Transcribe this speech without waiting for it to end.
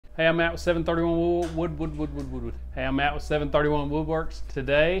Hey, I'm Matt with 731 Hey, I'm Matt with 731 Woodworks.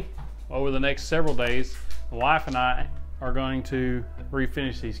 Today, over the next several days, my wife and I are going to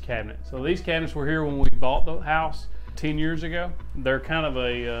refinish these cabinets. So these cabinets were here when we bought the house 10 years ago. They're kind of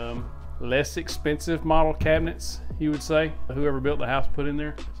a less expensive model cabinets, you would say, whoever built the house put in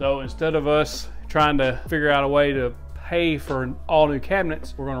there. So instead of us trying to figure out a way to pay for all new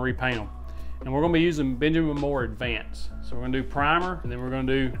cabinets, we're going to repaint them. And we're going to be using Benjamin Moore Advance. So we're going to do primer, and then we're going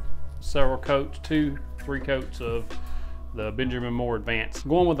to do several coats, 2-3 coats of the Benjamin Moore Advance. I'm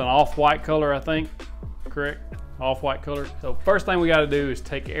going with an off-white color, I think, correct? Off-white color. So first thing we got to do is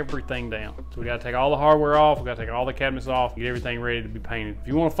take everything down. So we got to take all the hardware off, we got to take all the cabinets off, get everything ready to be painted. If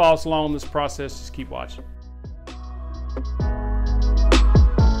you want to follow us along in this process, just keep watching.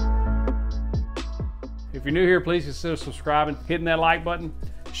 If you're new here, please consider subscribing, hitting that like button.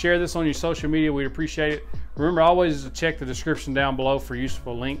 Share this on your social media, we'd appreciate it. Remember always to check the description down below for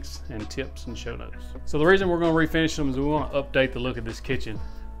useful links and tips and show notes. So the reason we're going to refinish them is we want to update the look of this kitchen.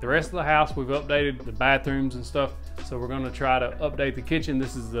 The rest of the house, we've updated the bathrooms and stuff, so we're going to try to update the kitchen.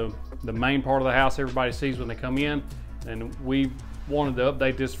 This is the main part of the house everybody sees when they come in, and we wanted to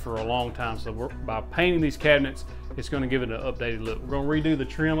update this for a long time. So by painting these cabinets, it's going to give it an updated look. We're going to redo the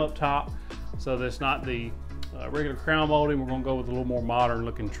trim up top, so that's not the regular crown molding. We're going to go with a little more modern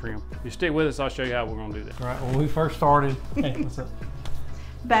looking trim. If you stick with us, I'll show you how we're going to do that. All right, when we first started, hey, what's up?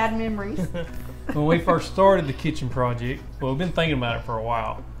 Bad memories. When we first started the kitchen project, well, we've been thinking about it for a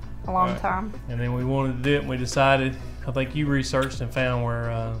while. A long time. And then we wanted to do it, and we decided, I think you researched and found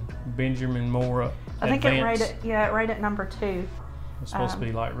where Benjamin Moore I think Advance it rated number 2. was supposed to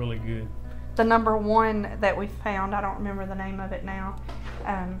be like really good. The number 1 that we found, I don't remember the name of it now,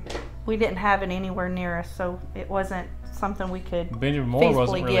 we didn't have it anywhere near us, so it wasn't something we could Benjamin Moore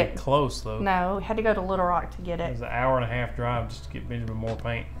wasn't really get close though. No, we had to go to Little Rock to get It it. was an hour-and-a-half drive just to get Benjamin Moore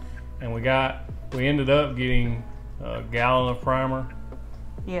paint. And we ended up getting a gallon of primer.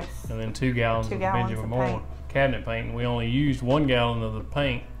 Yes. And then 2 gallons of Benjamin Moore paint. Cabinet paint. And we only used 1 gallon of the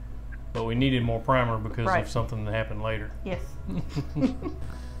paint, but we needed more primer because of something that happened later. Yes.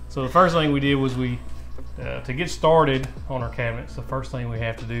 So the first thing we did was to get started on our cabinets, the first thing we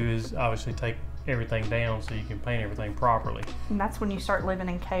have to do is obviously take everything down so you can paint everything properly. And that's when you start living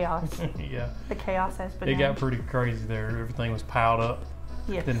in chaos. Yeah. The chaos has begun. It got pretty crazy there. Everything was piled up.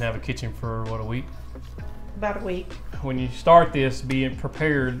 Yes. Didn't have a kitchen for, what, a week? About a week. When you start this, being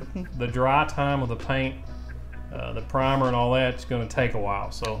prepared, the dry time of the paint, the primer and all that is going to take a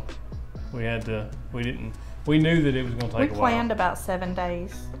while. So we knew that it was going to take a while. We planned about 7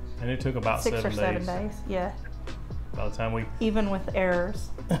 days. And it took about 6 or 7 days, yeah. By the time even with errors.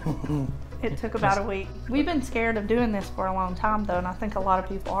 It took about a week. We've been scared of doing this for a long time though, and I think a lot of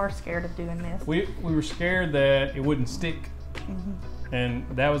people are scared of doing this. We were scared that it wouldn't stick. And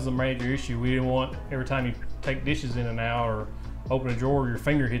that was the major issue. We didn't want every time you take dishes in and out or open a drawer, your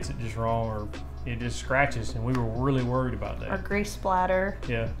finger hits it just wrong or it just scratches, and we were really worried about that. Or grease splatter.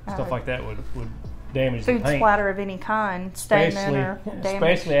 Yeah, stuff like that would damage the paint. Food splatter of any kind, staining or damage.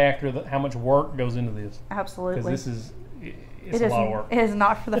 Especially after how much work goes into this. Absolutely. Because it's a lot of work. It is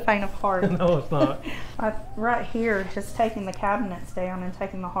not for the faint of heart. No, it's not. Right here, just taking the cabinets down and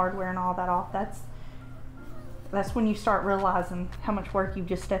taking the hardware and all that off, that's when you start realizing how much work you've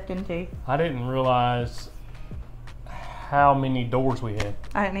just stepped into. I didn't realize how many doors we had.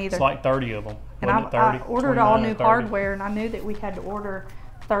 I didn't either. It's like 30 of them. And I ordered all new hardware, and I knew that we had to order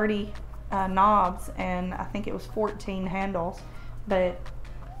 30 knobs, and I think it was 14 handles. But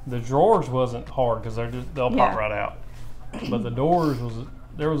the drawers wasn't hard because they'll pop right out. But the doors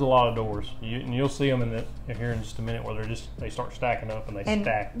there was a lot of doors. And you'll see them here in just a minute where they start stacking up and they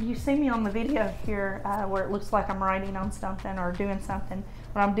stack. You see me on the video here where it looks like I'm writing on something or doing something.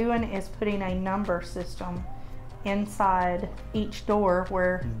 What I'm doing is putting a number system inside each door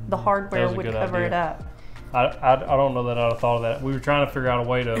where the hardware would cover it up. I don't know that I'd have thought of that. We were trying to figure out a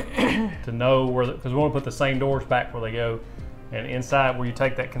way to know where, because we want to put the same doors back where they go. And inside where you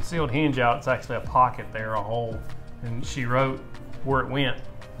take that concealed hinge out, it's actually a pocket there, a hole. And she wrote where it went.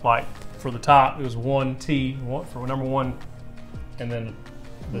 Like for the top, it was 1T for number 1, and then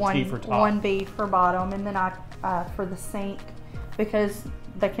the T for top. 1B for bottom, and then I for the sink, because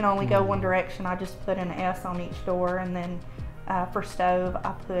they can only go one direction, I just put an S on each door, and then for stove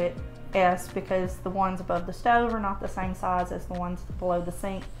I put S because the ones above the stove are not the same size as the ones below the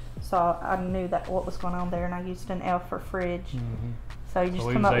sink. So I knew what was going on there, and I used an F for fridge. So you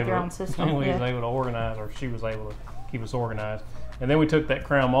just come up with your own system. We was able to organize, or she was able to keep us organized. And then we took that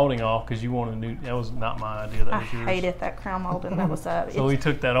crown molding off because you wanted new. That was not my idea. That I was yours. hated that crown molding that was up. So we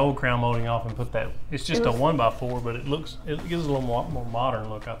took that old crown molding off and put that. It's just a 1x4, but it gives a little more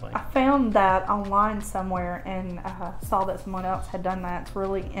modern look, I think. I found that online somewhere and saw that someone else had done that. It's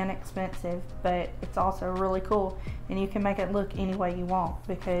really inexpensive, but it's also really cool, and you can make it look any way you want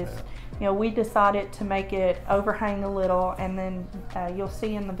because you know, we decided to make it overhang a little, and then you'll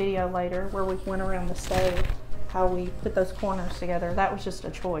see in the video later where we went around the stove how we put those corners together. That was just a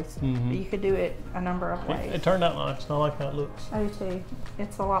choice, but you could do it a number of ways. It turned out nice. I like how it looks. I do too.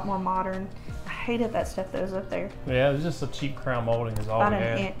 It's a lot more modern. I hated that stuff that was up there. Yeah, it was just a cheap crown molding is all About we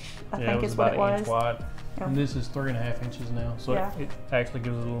had. an inch, I Yeah, think it is was what about it an was. inch wide. Yeah. And this is 3.5 inches now, so Yeah. it actually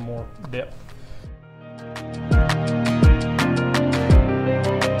gives it a little more depth.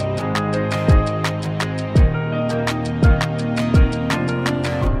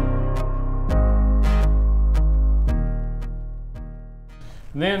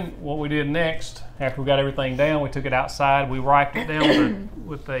 And then what we did next, after we got everything down, we took it outside. We wiped it down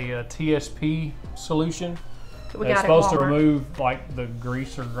with a TSP solution. It's supposed to remove like the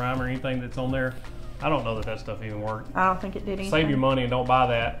grease or grime or anything that's on there. I don't know that stuff even worked. I don't think it did anything. Save your money and don't buy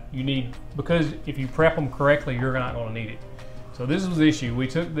that. You need, because if you prep them correctly, you're not going to need it. So this was the issue. We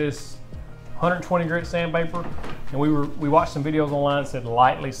took this 120 grit sandpaper, and we watched some videos online that said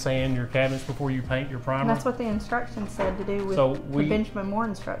lightly sand your cabinets before you paint your primer. And that's what the instructions said to do with the Benjamin Moore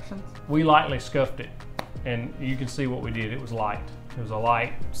instructions. We lightly scuffed it, and you can see what we did. It was light. It was a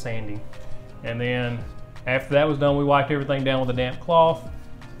light sanding. And then after that was done, we wiped everything down with a damp cloth,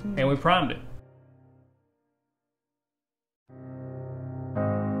 and we primed it.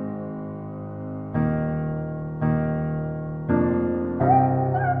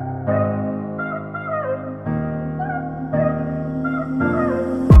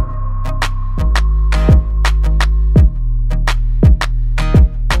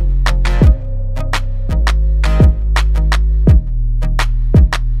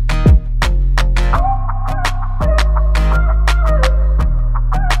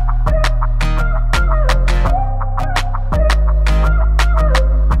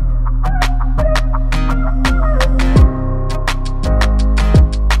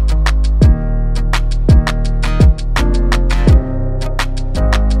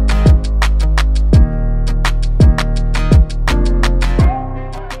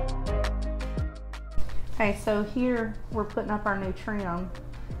 Okay, so here we're putting up our new trim,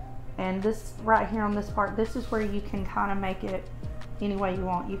 and this right here on this part, this is where you can kind of make it any way you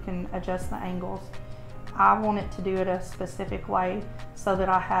want. You can adjust the angles. I wanted to do it a specific way so that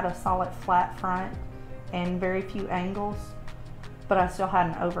I had a solid flat front and very few angles, but I still had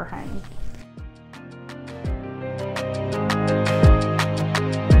an overhang.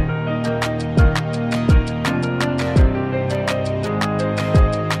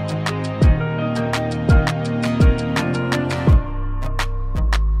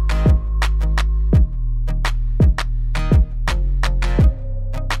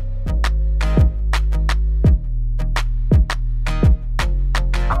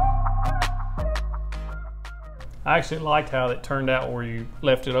 I actually liked how it turned out where you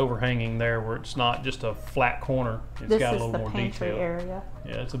left it overhanging there, where it's not just a flat corner. It's got a little more detail. This is the pantry area.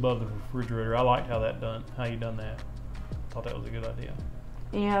 Yeah, it's above the refrigerator. I liked how you done that. Thought that was a good idea.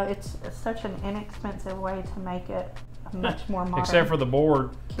 You know, it's such an inexpensive way to make it much more modern. Except for the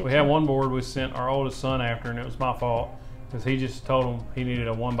board. kitchen. We had one board we sent our oldest son after, and it was my fault because he just told him he needed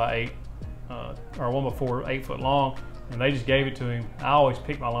a 1x8 or 1x4 8 foot long, and they just gave it to him. I always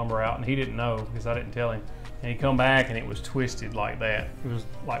pick my lumber out, and he didn't know because I didn't tell him. And he come back and it was twisted like that. It was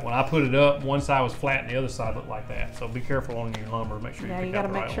like when I put it up, one side was flat and the other side looked like that. So be careful on your lumber. Make sure you pick you out got to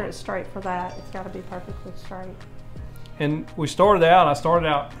the make right sure one. it's straight for that. It's got to be perfectly straight. And I started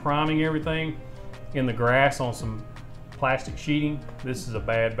out priming everything in the grass on some plastic sheeting. This is a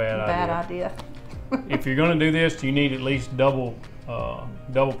bad idea. If you're going to do this, you need at least double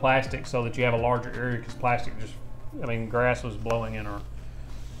plastic so that you have a larger area, because plastic grass was blowing in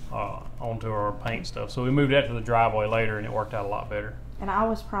onto our paint stuff. So we moved that to the driveway later, and it worked out a lot better. And I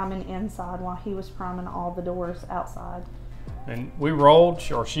was priming inside while he was priming all the doors outside. And we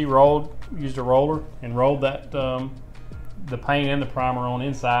she used a roller and rolled that the paint and the primer on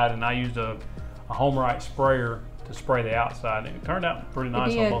inside, and I used a Homerite sprayer to spray the outside. And it turned out pretty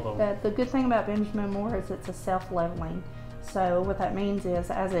nice on both of them. The good thing about Benjamin Moore is it's a self-leveling. So what that means is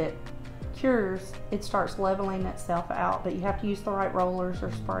as it cures, it starts leveling itself out, but you have to use the right rollers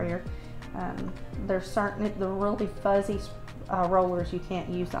or sprayer. There's the really fuzzy rollers you can't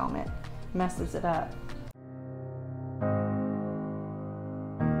use on it. Messes it up.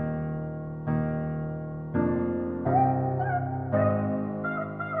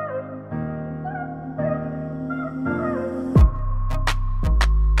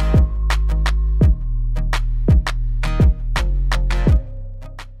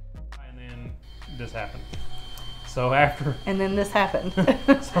 this happened. So after, and then this happened.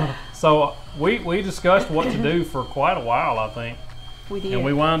 so we discussed what to do for quite a while, I think. We did. And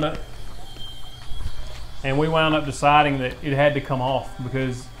we wound up deciding that it had to come off,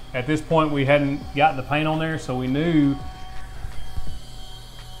 because at this point we hadn't gotten the paint on there, so we knew.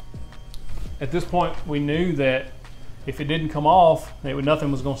 At this point, we knew that if it didn't come off,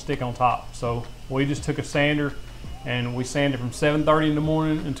 nothing was going to stick on top. So we just took a sander and we sanded from 7:30 in the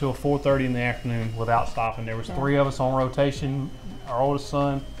morning until 4:30 in the afternoon without stopping. There was 3 of us on rotation, our oldest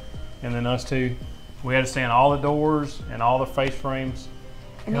son, and then us two. We had to sand all the doors and all the face frames.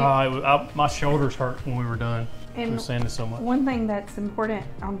 And my shoulders hurt when we were done. We were sanding so much. One thing that's important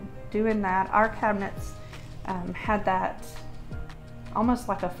on doing that, our cabinets had that almost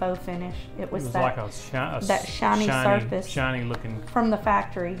like a faux finish. It was that, like that shiny surface, shiny looking from the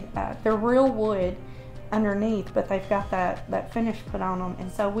factory. They're real wood underneath, but they've got that finish put on them.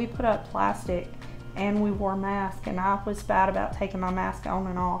 And so we put up plastic and we wore masks, and I was bad about taking my mask on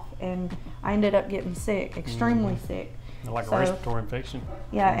and off, and I ended up getting sick, extremely sick. Like a respiratory infection.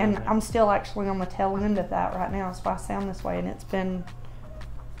 Yeah, and I'm still actually on the tail end of that right now. That's why I sound this way, and it's been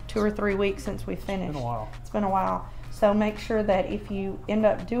 2 or 3 weeks since we finished. It's been a while. It's been a while. So make sure that if you end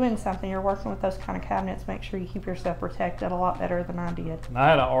up doing something, you're working with those kind of cabinets, make sure you keep yourself protected a lot better than I did. And I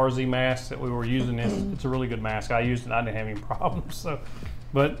had an RZ mask that we were using. It's a really good mask. I used it. I didn't have any problems. So,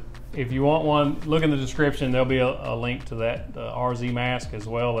 but if you want one, look in the description. There'll be a link to that RZ mask, as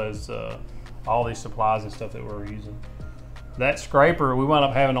well as all these supplies and stuff that we were using. That scraper we wound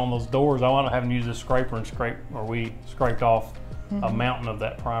up having on those doors, I wound up having to use this scraper and we scraped off a mountain of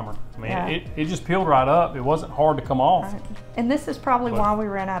that primer. I mean, it just peeled right up. It wasn't hard to come off. Right. And this is probably why we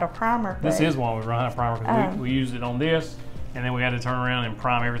ran out of primer. This is why we ran out of primer, because we used it on this, and then we had to turn around and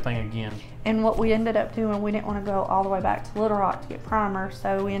prime everything again. And what we ended up doing, we didn't want to go all the way back to Little Rock to get primer,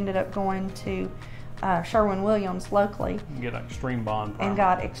 so we ended up going to Sherwin-Williams locally. Get an Extreme Bond primer. And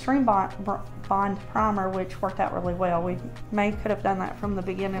got Extreme Bond primer, which worked out really well. We could have done that from the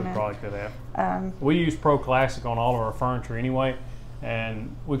beginning. We probably could have. We used Pro Classic on all of our furniture anyway,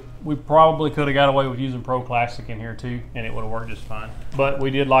 and we probably could have got away with using Pro Classic in here too, and it would have worked just fine. But we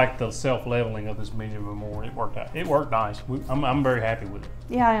did like the self-leveling of this Benjamin Moore. It worked out. It worked nice. I'm very happy with it.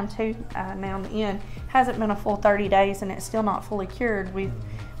 Yeah, I am too. Now in the end, hasn't been a full 30 days, and it's still not fully cured.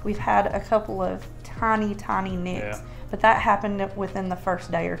 We've had a couple of tiny nicks, but that happened within the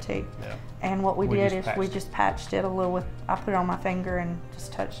first day or two. Yeah. And what we did is we just patched it a little with, I put it on my finger and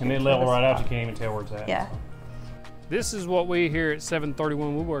just touched it. And it leveled right out, you can't even tell where it's at. Yeah. So. This is what we here at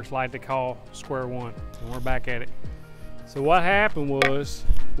 731 Woodworks like to call square one, and we're back at it. So what happened was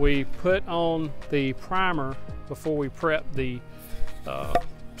we put on the primer before we prepped the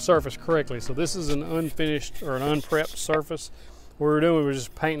surface correctly. So this is an unfinished or an unprepped surface. What we were doing was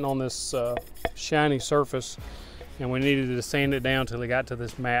just painting on this shiny surface, and we needed to sand it down till it got to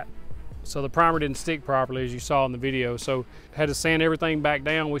this matte. So the primer didn't stick properly, as you saw in the video. So had to sand everything back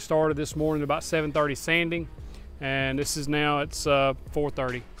down. We started this morning at about 7:30 sanding, and this is now it's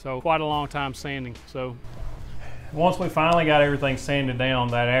 4:30. So quite a long time sanding. So once we finally got everything sanded down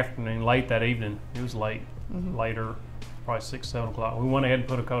that afternoon, late that evening, it was late, later, probably 6, 7 o'clock. We went ahead and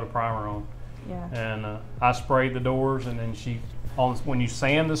put a coat of primer on. Yeah. And I sprayed the doors, and then when you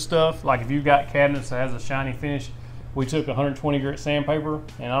sand the stuff, like if you've got cabinets that has a shiny finish, we took 120 grit sandpaper,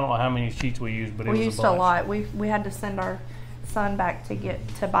 and I don't know how many sheets we used, but it was a bunch. We used a lot. We had to send our son back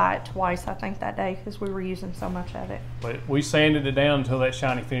to buy it twice, I think, that day, because we were using so much of it. But we sanded it down until that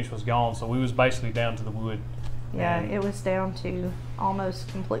shiny finish was gone, so we was basically down to the wood. Yeah, it was down to almost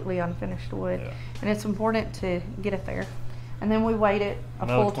completely unfinished wood. Yeah. And it's important to get it there. And then we waited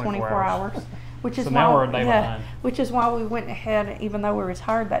full 24 hours. Which is now we're a day behind. Which is why we went ahead, even though we were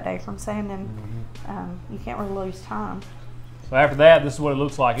tired that day from sanding. You can't really lose time. So after that, this is what it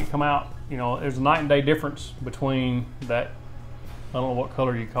looks like. It come out, you know, there's a night and day difference between that, I don't know what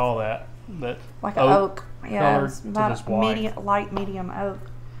color you call that. Like an oak. Yeah, it's about light medium oak.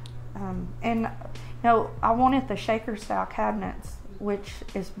 And no, I wanted the shaker style cabinets, which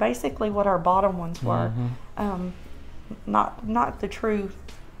is basically what our bottom ones were. Not the true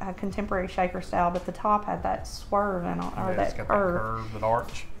contemporary shaker style, but the top had that swerve in it, or that curve, that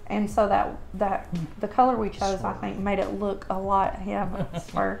arch. And so that the color we chose, I think, made it look a lot.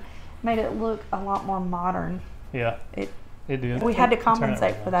 Made it look a lot more modern. Yeah, it did. We had to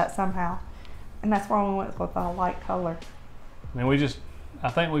compensate for that somehow, and that's why we went with a light color. And I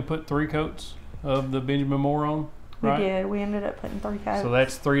think we put 3 coats of the Benjamin Moore on. Right? We did. We ended up putting 3 coats. So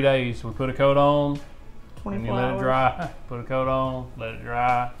that's 3 days. We put a coat on. 24 and you let hours. it dry, put a coat on, let it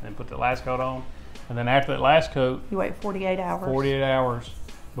dry, and put the last coat on. And then after that last coat, you wait 48 hours. 48 hours,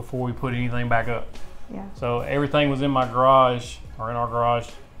 before we put anything back up. Yeah. So everything was in my garage, or in our garage,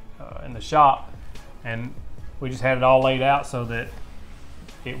 in the shop, and we just had it all laid out so that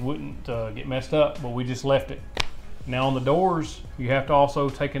it wouldn't get messed up, but we just left it. Now on the doors, you have to also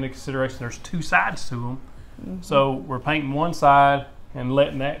take into consideration there's two sides to them. Mm-hmm. So we're painting one side and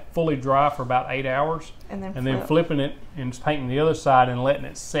letting that fully dry for about 8 hours, and then flipping it and painting the other side and letting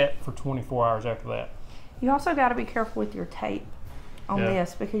it set for 24 hours after that. You also got to be careful with your tape on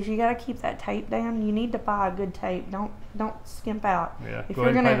this, because you got to keep that tape down. You need to buy a good tape. Don't skimp out. Yeah, if go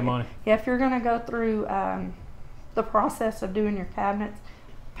you're ahead and gonna, pay the money. Yeah, if you're gonna go through the process of doing your cabinets,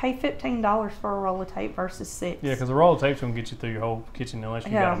 pay $15 for a roll of tape versus 6. Yeah, because a roll of tape's gonna get you through your whole kitchen unless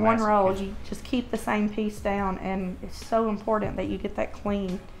you got a one massive roll. kitchen. You just keep the same piece down, and it's so important that you get that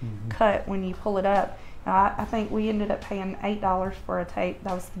clean cut when you pull it up. I think we ended up paying $8 for a tape.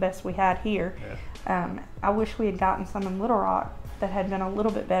 That was the best we had here. Yeah. I wish we had gotten some in Little Rock that had been a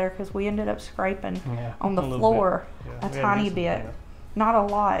little bit better, because we ended up scraping on the floor a tiny bit. Yeah. Not a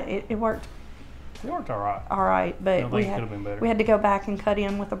lot. It worked. It worked all right. All right, but we had to go back and cut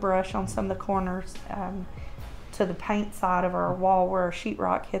in with a brush on some of the corners to the paint side of our wall where our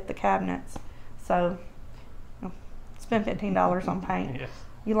sheetrock hit the cabinets. So spend $15 on paint. Yes.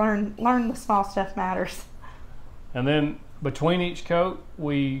 You learn the small stuff matters. And then between each coat,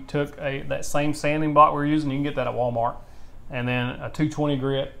 we took that same sanding block we're using. You can get that at Walmart, and then a 220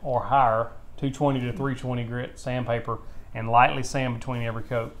 grit or higher, 220 to 320 grit sandpaper, and lightly sand between every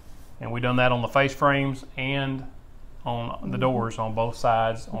coat. And we done that on the face frames and on the doors on both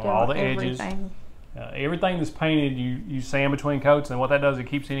sides, on all the edges. Everything that's painted, you sand between coats, and what that does, it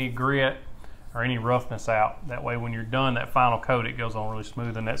keeps any grit or any roughness out. That way when you're done that final coat, it goes on really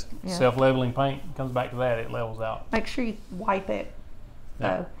smooth, and that's self-leveling paint. It comes back to that, it levels out. Make sure you wipe it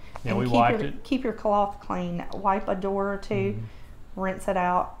though. Yeah, we wiped it. Keep your cloth clean. Wipe a door or two, rinse it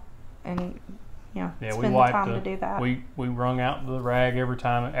out, and spend the time to do that. We wrung out the rag every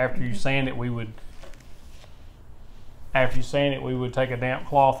time. After you sand it, we would take a damp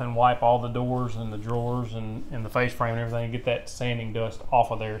cloth and wipe all the doors and the drawers and the face frame and everything, and get that sanding dust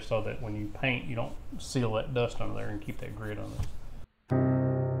off of there, so that when you paint, you don't seal that dust under there and keep that grit on there.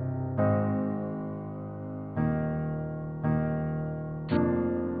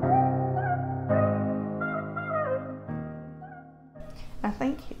 I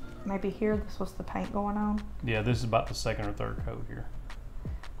think maybe here this was the paint going on. Yeah, this is about the second or third coat here.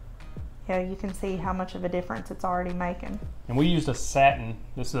 Yeah, you can see how much of a difference it's already making. And we used a satin.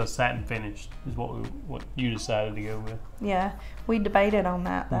 This is a satin finish, is what you decided to go with. Yeah, we debated on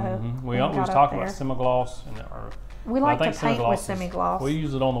that though. We was talking about semi-gloss, we like to paint with semi-gloss. We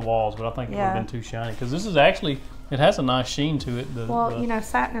use it on the walls, but I think it would have been too shiny, because this is actually, it has a nice sheen to it.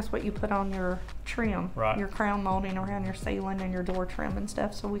 Satin is what you put on your trim, right? Your crown molding around your ceiling and your door trim and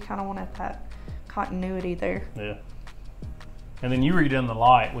stuff. So we kind of wanted that continuity there. Yeah. And then you redone the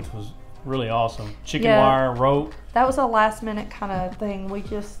light, which was really awesome. Chicken wire, rope. That was a last minute kind of thing. We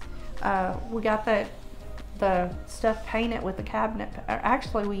just we got the stuff painted with the cabinet.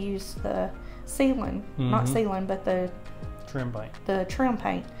 Actually, we used the ceiling, not ceiling, but the trim paint. The trim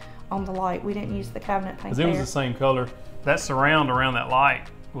paint on the light. We didn't use the cabinet paint. Because it was the same color. That surround around that light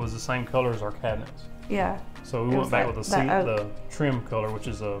was the same color as our cabinets. Yeah. So we went back with the trim color, which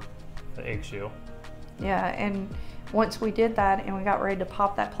is the eggshell. Yeah, and once we did that and we got ready to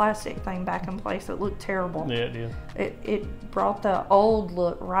pop that plastic thing back in place, it looked terrible. Yeah, it did. It brought the old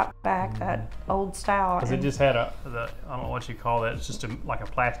look right back, that old style. Because it just had I don't know what you call that. It's just like a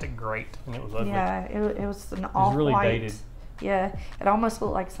plastic grate, and it was ugly. Yeah, it was an off-white. It was really dated. Yeah, it almost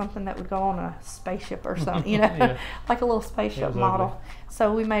looked like something that would go on a spaceship or something, like a little spaceship model. Ugly.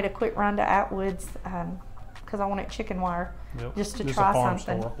 So we made a quick run to Atwood's because I wanted chicken wire just to try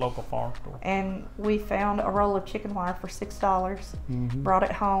something. Local farm store. And we found a roll of chicken wire for $6. Brought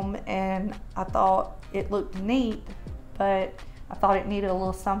it home, and I thought it looked neat, but I thought it needed a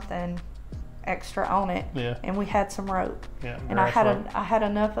little something extra on it. Yeah. And we had some rope. Yeah. And I had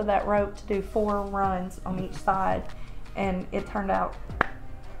enough of that rope to do 4 runs on each side. And it turned out,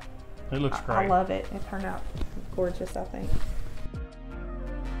 it looks great. I love it. It turned out gorgeous, I think.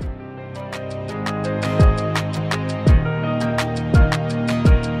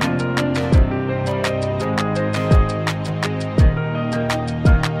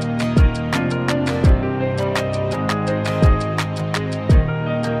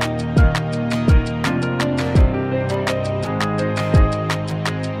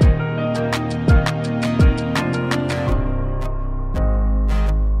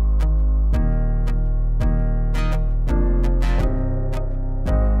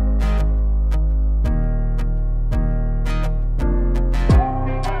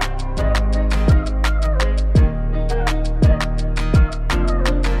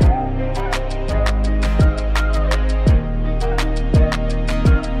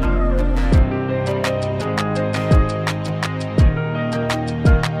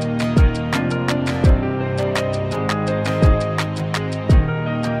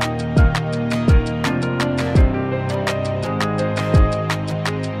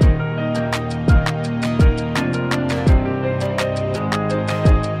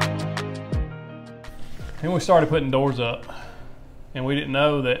 then we started putting doors up, and we didn't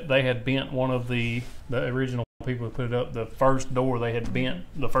know that they had bent one of the original people who put it up. The first door they had bent,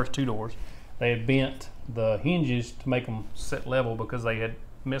 the first 2 doors, they had bent the hinges to make them sit level because they had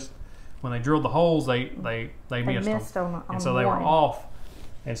missed when they drilled the holes. They missed them, and so they were off.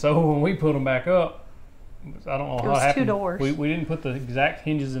 And so when we put them back up, I don't know how it happened. 2 doors. We didn't put the exact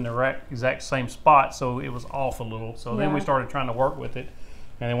hinges in the exact same spot, so it was off a little. So then we started trying to work with it.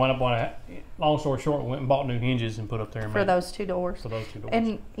 And they went up on a, long story short, we went and bought new hinges and put up there. For those 2 doors. For those 2 doors.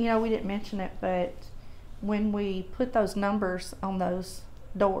 And, you know, we didn't mention it, but when we put those numbers on those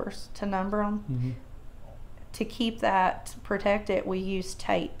doors to number them, to keep that protected, we used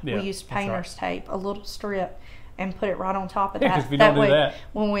tape. Yeah, we used painter's tape, a little strip, and put it right on top of that. Because if you don't do that,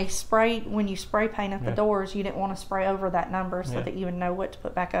 when you spray painted the doors, you didn't want to spray over that number so that you would know what to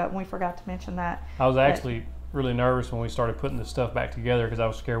put back up. And we forgot to mention that. I was actually really nervous when we started putting this stuff back together because I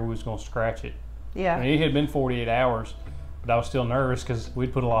was scared we was going to scratch it. Yeah. I mean, it had been 48 hours, but I was still nervous because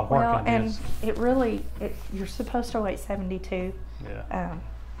we'd put a lot of work into and this. it really, you're supposed to wait 72. Yeah.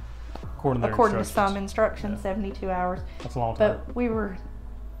 According to some instructions, 72 hours. That's a long time. But we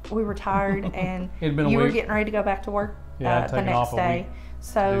were tired, and It'd been a you were week. getting ready to go back to work I'd the taken next off a day. week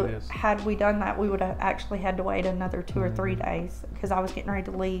So to do this. had we done that, we would have actually had to wait another 2 or 3 days because I was getting ready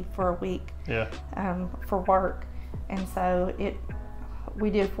to leave for a week for work. And so we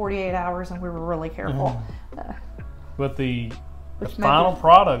did 48 hours, and we were really careful. But the final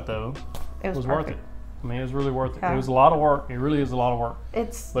product, though, it was worth it. I mean, it was really worth it. Yeah. It was a lot of work. It really is a lot of work.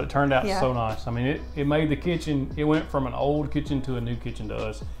 But it turned out so nice. I mean, it made the kitchen, it went from an old kitchen to a new kitchen to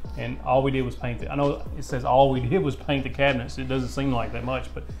us. And all we did was paint it. I know it says all we did was paint the cabinets. It doesn't seem like that much,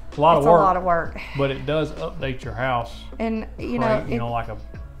 but it's a lot of work. It's a lot of work. But it does update your house. And, like a ton.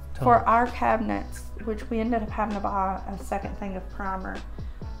 For our cabinets, which we ended up having to buy a second thing of primer,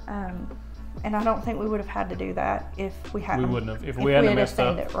 and I don't think we would have had to do that if we hadn't. We wouldn't have. If we hadn't messed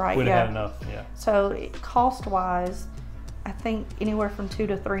up, it right, we'd have had enough. Yeah. So cost-wise, I think anywhere from $200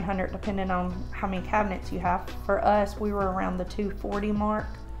 to $300, depending on how many cabinets you have. For us, we were around the $240 mark,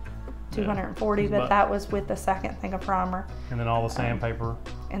 $240, but that was with the second thing of primer. And then all the sandpaper.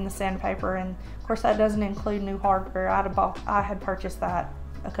 And the sandpaper, and of course that doesn't include new hardware. I had purchased that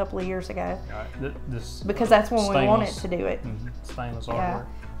a couple of years ago. Because that's when we wanted to do it. Stainless hardware.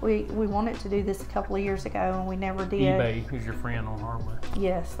 We wanted to do this a couple of years ago, and we never did. eBay is your friend on hardware.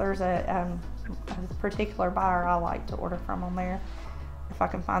 Yes, there's a particular buyer I like to order from on there. If I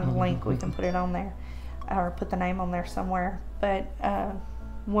can find the link, we can put it on there, or put the name on there somewhere. But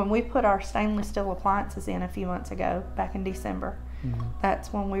when we put our stainless steel appliances in a few months ago, back in December,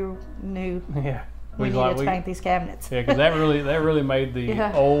 that's when we knew we needed to paint these cabinets. Yeah, because that really made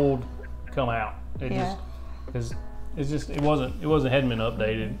the old come out. It hadn't been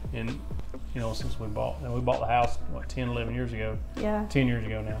updated in, since we bought the house 10, 11 years ago. Yeah. 10 years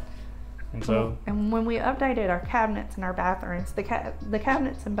ago now. And so. And when we updated our cabinets in our bathrooms, the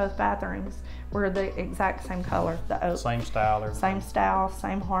cabinets in both bathrooms were the exact same color, the oak. Same style, everything. Same style,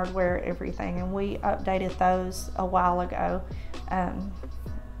 same hardware, everything. And we updated those a while ago.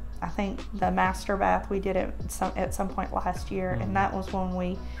 I think the master bath we did it at some point last year, and that was when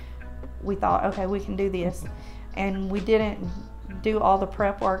we thought, okay, we can do this. And we didn't do all the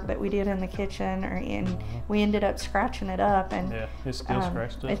prep work that we did in the kitchen, and we ended up scratching it up. And it's still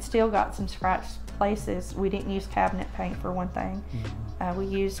scratched up. It's still got some scratched places. We didn't use cabinet paint for one thing. We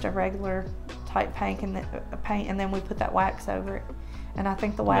used a regular type paint, and then we put that wax over it. And I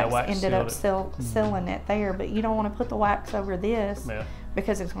think the wax ended up sealing it there. But you don't want to put the wax over this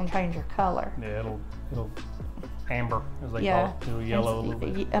because it's going to change your color. Yeah, it'll amber, as they call it. It'll yellow a little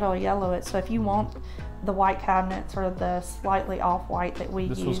bit. It'll yellow it. So if you want the white cabinets or the slightly off-white that we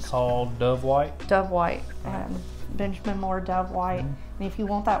used. This was called Dove White? Dove White. Benjamin Moore Dove White. And if you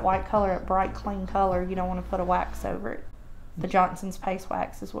want that white color, a bright, clean color, you don't want to put a wax over it. The Johnson's Paste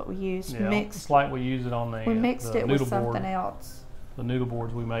Wax is what we used. Yeah, it's like we use it on the We mixed it with something board. Else. The noodle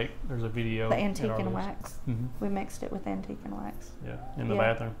boards we make, there's a video. The antique and wax. We mixed it with antique and wax. Yeah, in the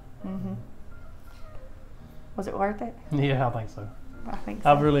bathroom. Was it worth it? Yeah, I think so. I think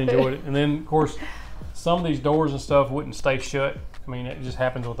so. I've really enjoyed it. And then, of course, some of these doors and stuff wouldn't stay shut. I mean, it just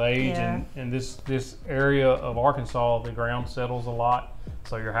happens with age. And this area of Arkansas, the ground settles a lot.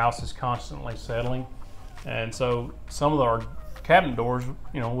 So your house is constantly settling. And so some of our cabinet doors,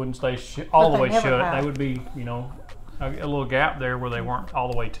 wouldn't stay all the way shut. They would be, a little gap there where they weren't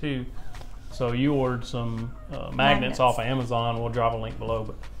all the way to. So you ordered some magnets off of Amazon. We'll drop a link below.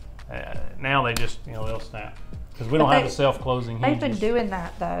 But now they just, they'll snap. Because we don't have the self-closing hinges. They've been doing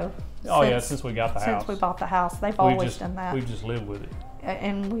that, though. Since we got the house. Since we bought the house. They've always done that. We've just lived with it.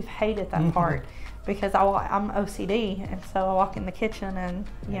 and we've hated that part because I'm OCD, and so I walk in the kitchen and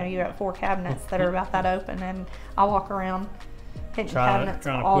you got 4 cabinets that are about that open, and I walk around hitting cabinets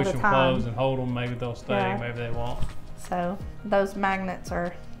all the trying to push them time. closed and hold them. Maybe they'll stay, maybe they won't. So those magnets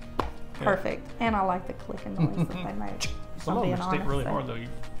are perfect, and I like the clicking noise that they make. Some of them stick really hard though.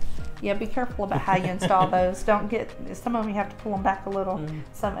 Yeah, be careful about how you install those. Don't get, some of them you have to pull them back a little,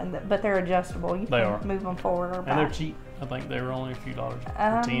 but they're adjustable. You can move them forward or back. And they're cheap. I think they were only a few dollars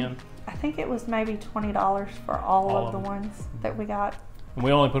for 10. I think it was maybe $20 for all of the ones that we got. And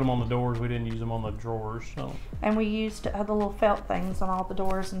we only put them on the doors. We didn't use them on the drawers. So. And we used the little felt things on all the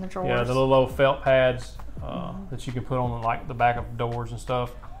doors and the drawers. Yeah, the little felt pads that you can put on like the back of doors and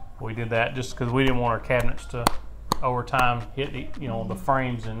stuff. We did that just because we didn't want our cabinets to, over time, hit the, the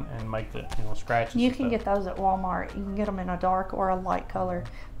frames and make the scratches. You can get those at Walmart. You can get them in a dark or a light color.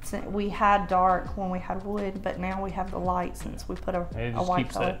 We had dark when we had wood, but now we have the light since we put a white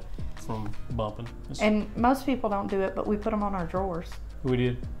color. That from bumping. And most people don't do it, but we put them on our drawers. We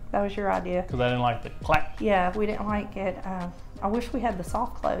did. That was your idea. Because I didn't like the clack. Yeah, we didn't like it. I wish we had the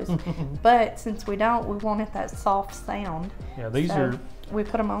soft close, but since we don't, we wanted that soft sound. Yeah, these are. We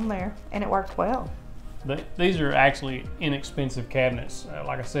put them on there, and it worked well. These are actually inexpensive cabinets.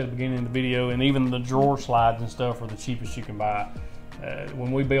 Like I said at the beginning of the video, and even the drawer slides and stuff are the cheapest you can buy.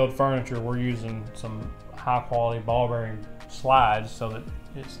 When we build furniture, we're using some high quality ball bearing slides so that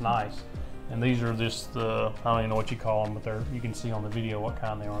it's nice. And these are just the, I don't even know what you call them, but you can see on the video what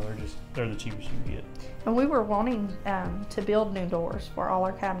kind they are. They're the cheapest you can get. And we were wanting to build new doors for all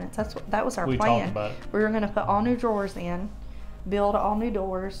our cabinets. That was our plan. We talked about it. We were going to put all new drawers in, build all new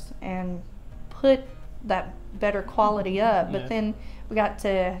doors, and put that better quality up. But then we got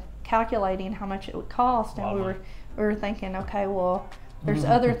to calculating how much it would cost, and we were thinking, okay, well, there's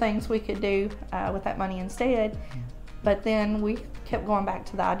other things we could do with that money instead. But then we kept going back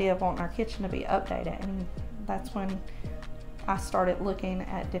to the idea of wanting our kitchen to be updated, and that's when I started looking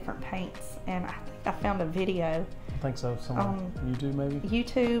at different paints, and I think I found a video. I think so, on YouTube maybe?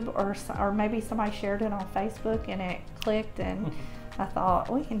 YouTube, or maybe somebody shared it on Facebook and it clicked, and I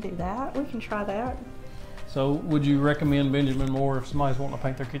thought, we can do that, we can try that. So would you recommend Benjamin more if somebody's wanting to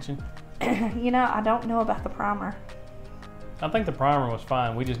paint their kitchen? I don't know about the primer. I think the primer was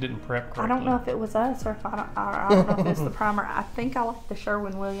fine. We just didn't prep correctly. I don't know if it was us or if I don't know if it's the primer. I think I like the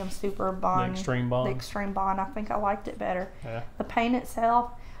Sherwin-Williams Super Bond. The Extreme Bond. The Extreme Bond. I think I liked it better. Yeah. The paint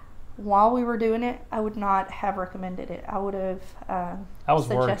itself, while we were doing it, I would not have recommended it. I would have. I was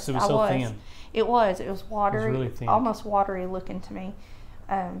worried because it was so thin. It was watery. It was really thin. Almost watery looking to me.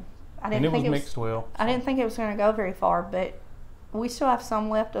 And it was mixed well. I didn't think it was going to go very far, but we still have some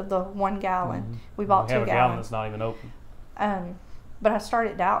left of the 1 gallon. We bought 2 gallons. We have a gallon that's not even open. But I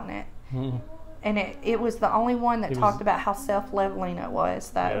started doubting it, and it was the only one that talked about how self-leveling it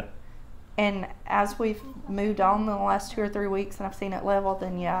was, though. Yeah. And as we've moved on in the last 2 or 3 weeks, and I've seen it leveled,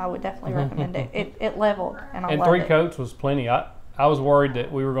 then I would definitely recommend it. It leveled, and I loved it. And 3 coats was plenty. I was worried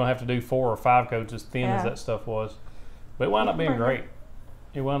that we were going to have to do 4 or 5 coats, as thin as that stuff was, but it wound up being great.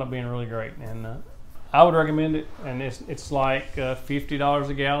 It wound up being really great, and I would recommend it. And it's like $50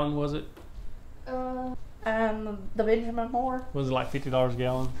 a gallon, was it? And the Benjamin Moore? Was it like $50 a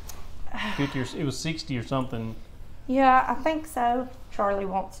gallon? 50 or it was 60 or something. Yeah, I think so. Charlie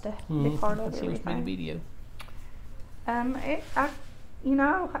wants to be part of it. The video. I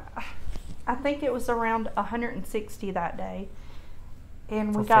think it was around 160 that day,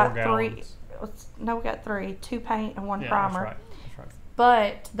 and we For got 4 3. gallons. No, we got 3: 2 paint and 1 Yeah, primer. That's right.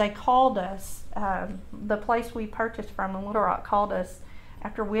 But they called us. The place we purchased from in Little Rock called us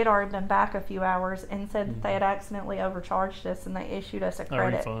after we had already been back a few hours and said that they had accidentally overcharged us, and they issued us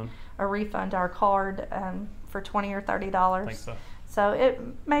a refund to our card for $20 or $30. I think so. So it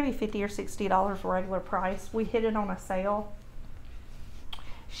maybe $50 or $60 regular price. We hit it on a sale.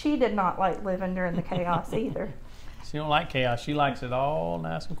 She did not like living during the chaos either. She don't like chaos. She likes it all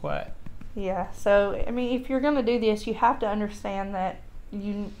nice and quiet. Yeah. So I mean, if you're going to do this, you have to understand that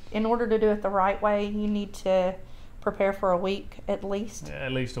in order to do it the right way, you need to prepare for a week at least. Yeah,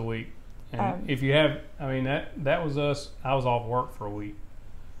 at least a week. And if you have, that was us. I was off work for a week,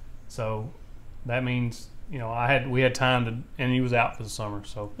 so that means we had time to, and he was out for the summer,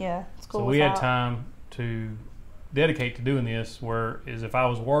 so yeah, school. So we had time to dedicate to doing this. Whereas if I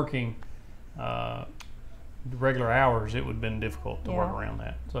was working regular hours, it would have been difficult to work around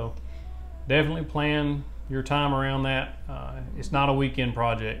that. So definitely plan your time around that. It's not a weekend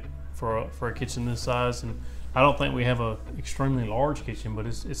project for a kitchen this size, and I don't think we have a extremely large kitchen, but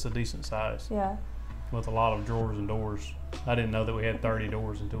it's a decent size. Yeah. With a lot of drawers and doors. I didn't know that we had 30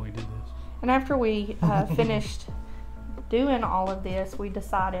 doors until we did this. And after we finished doing all of this, I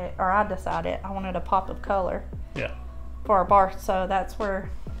decided I wanted a pop of color Yeah. for our bar, so that's where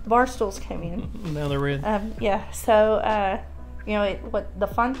the bar stools came in. Now they're red. Yeah, so you know, what the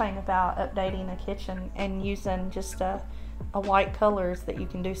fun thing about updating a kitchen and using just a white color is that you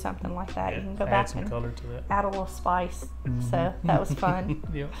can do something like that. Yeah, You can go add back some and color to that. add a little spice. So that was fun.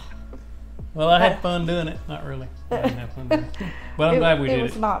 Yep. Well, I had fun doing it. Not really. I didn't have fun doing it. But I'm glad we did it. It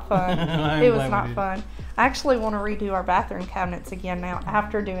was not fun. I'm It was glad we not did it. fun. I actually want to redo our bathroom cabinets again now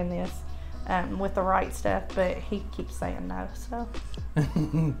after doing this with the right stuff, but he keeps saying no. So.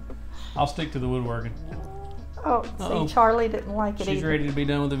 I'll stick to the woodworking. Oh, Uh-oh. see, Charlie didn't like it She's either. ready to be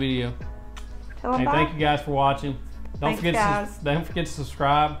done with the video. Tell him Hey, bye. thank you guys for watching. Don't Thanks, guys. don't forget to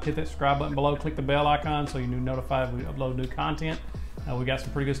subscribe. Hit that subscribe button below. Click the bell icon so you're notified when we upload new content. We got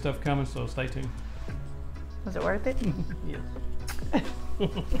some pretty good stuff coming, so stay tuned. Was it worth it?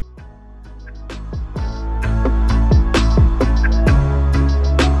 Yes.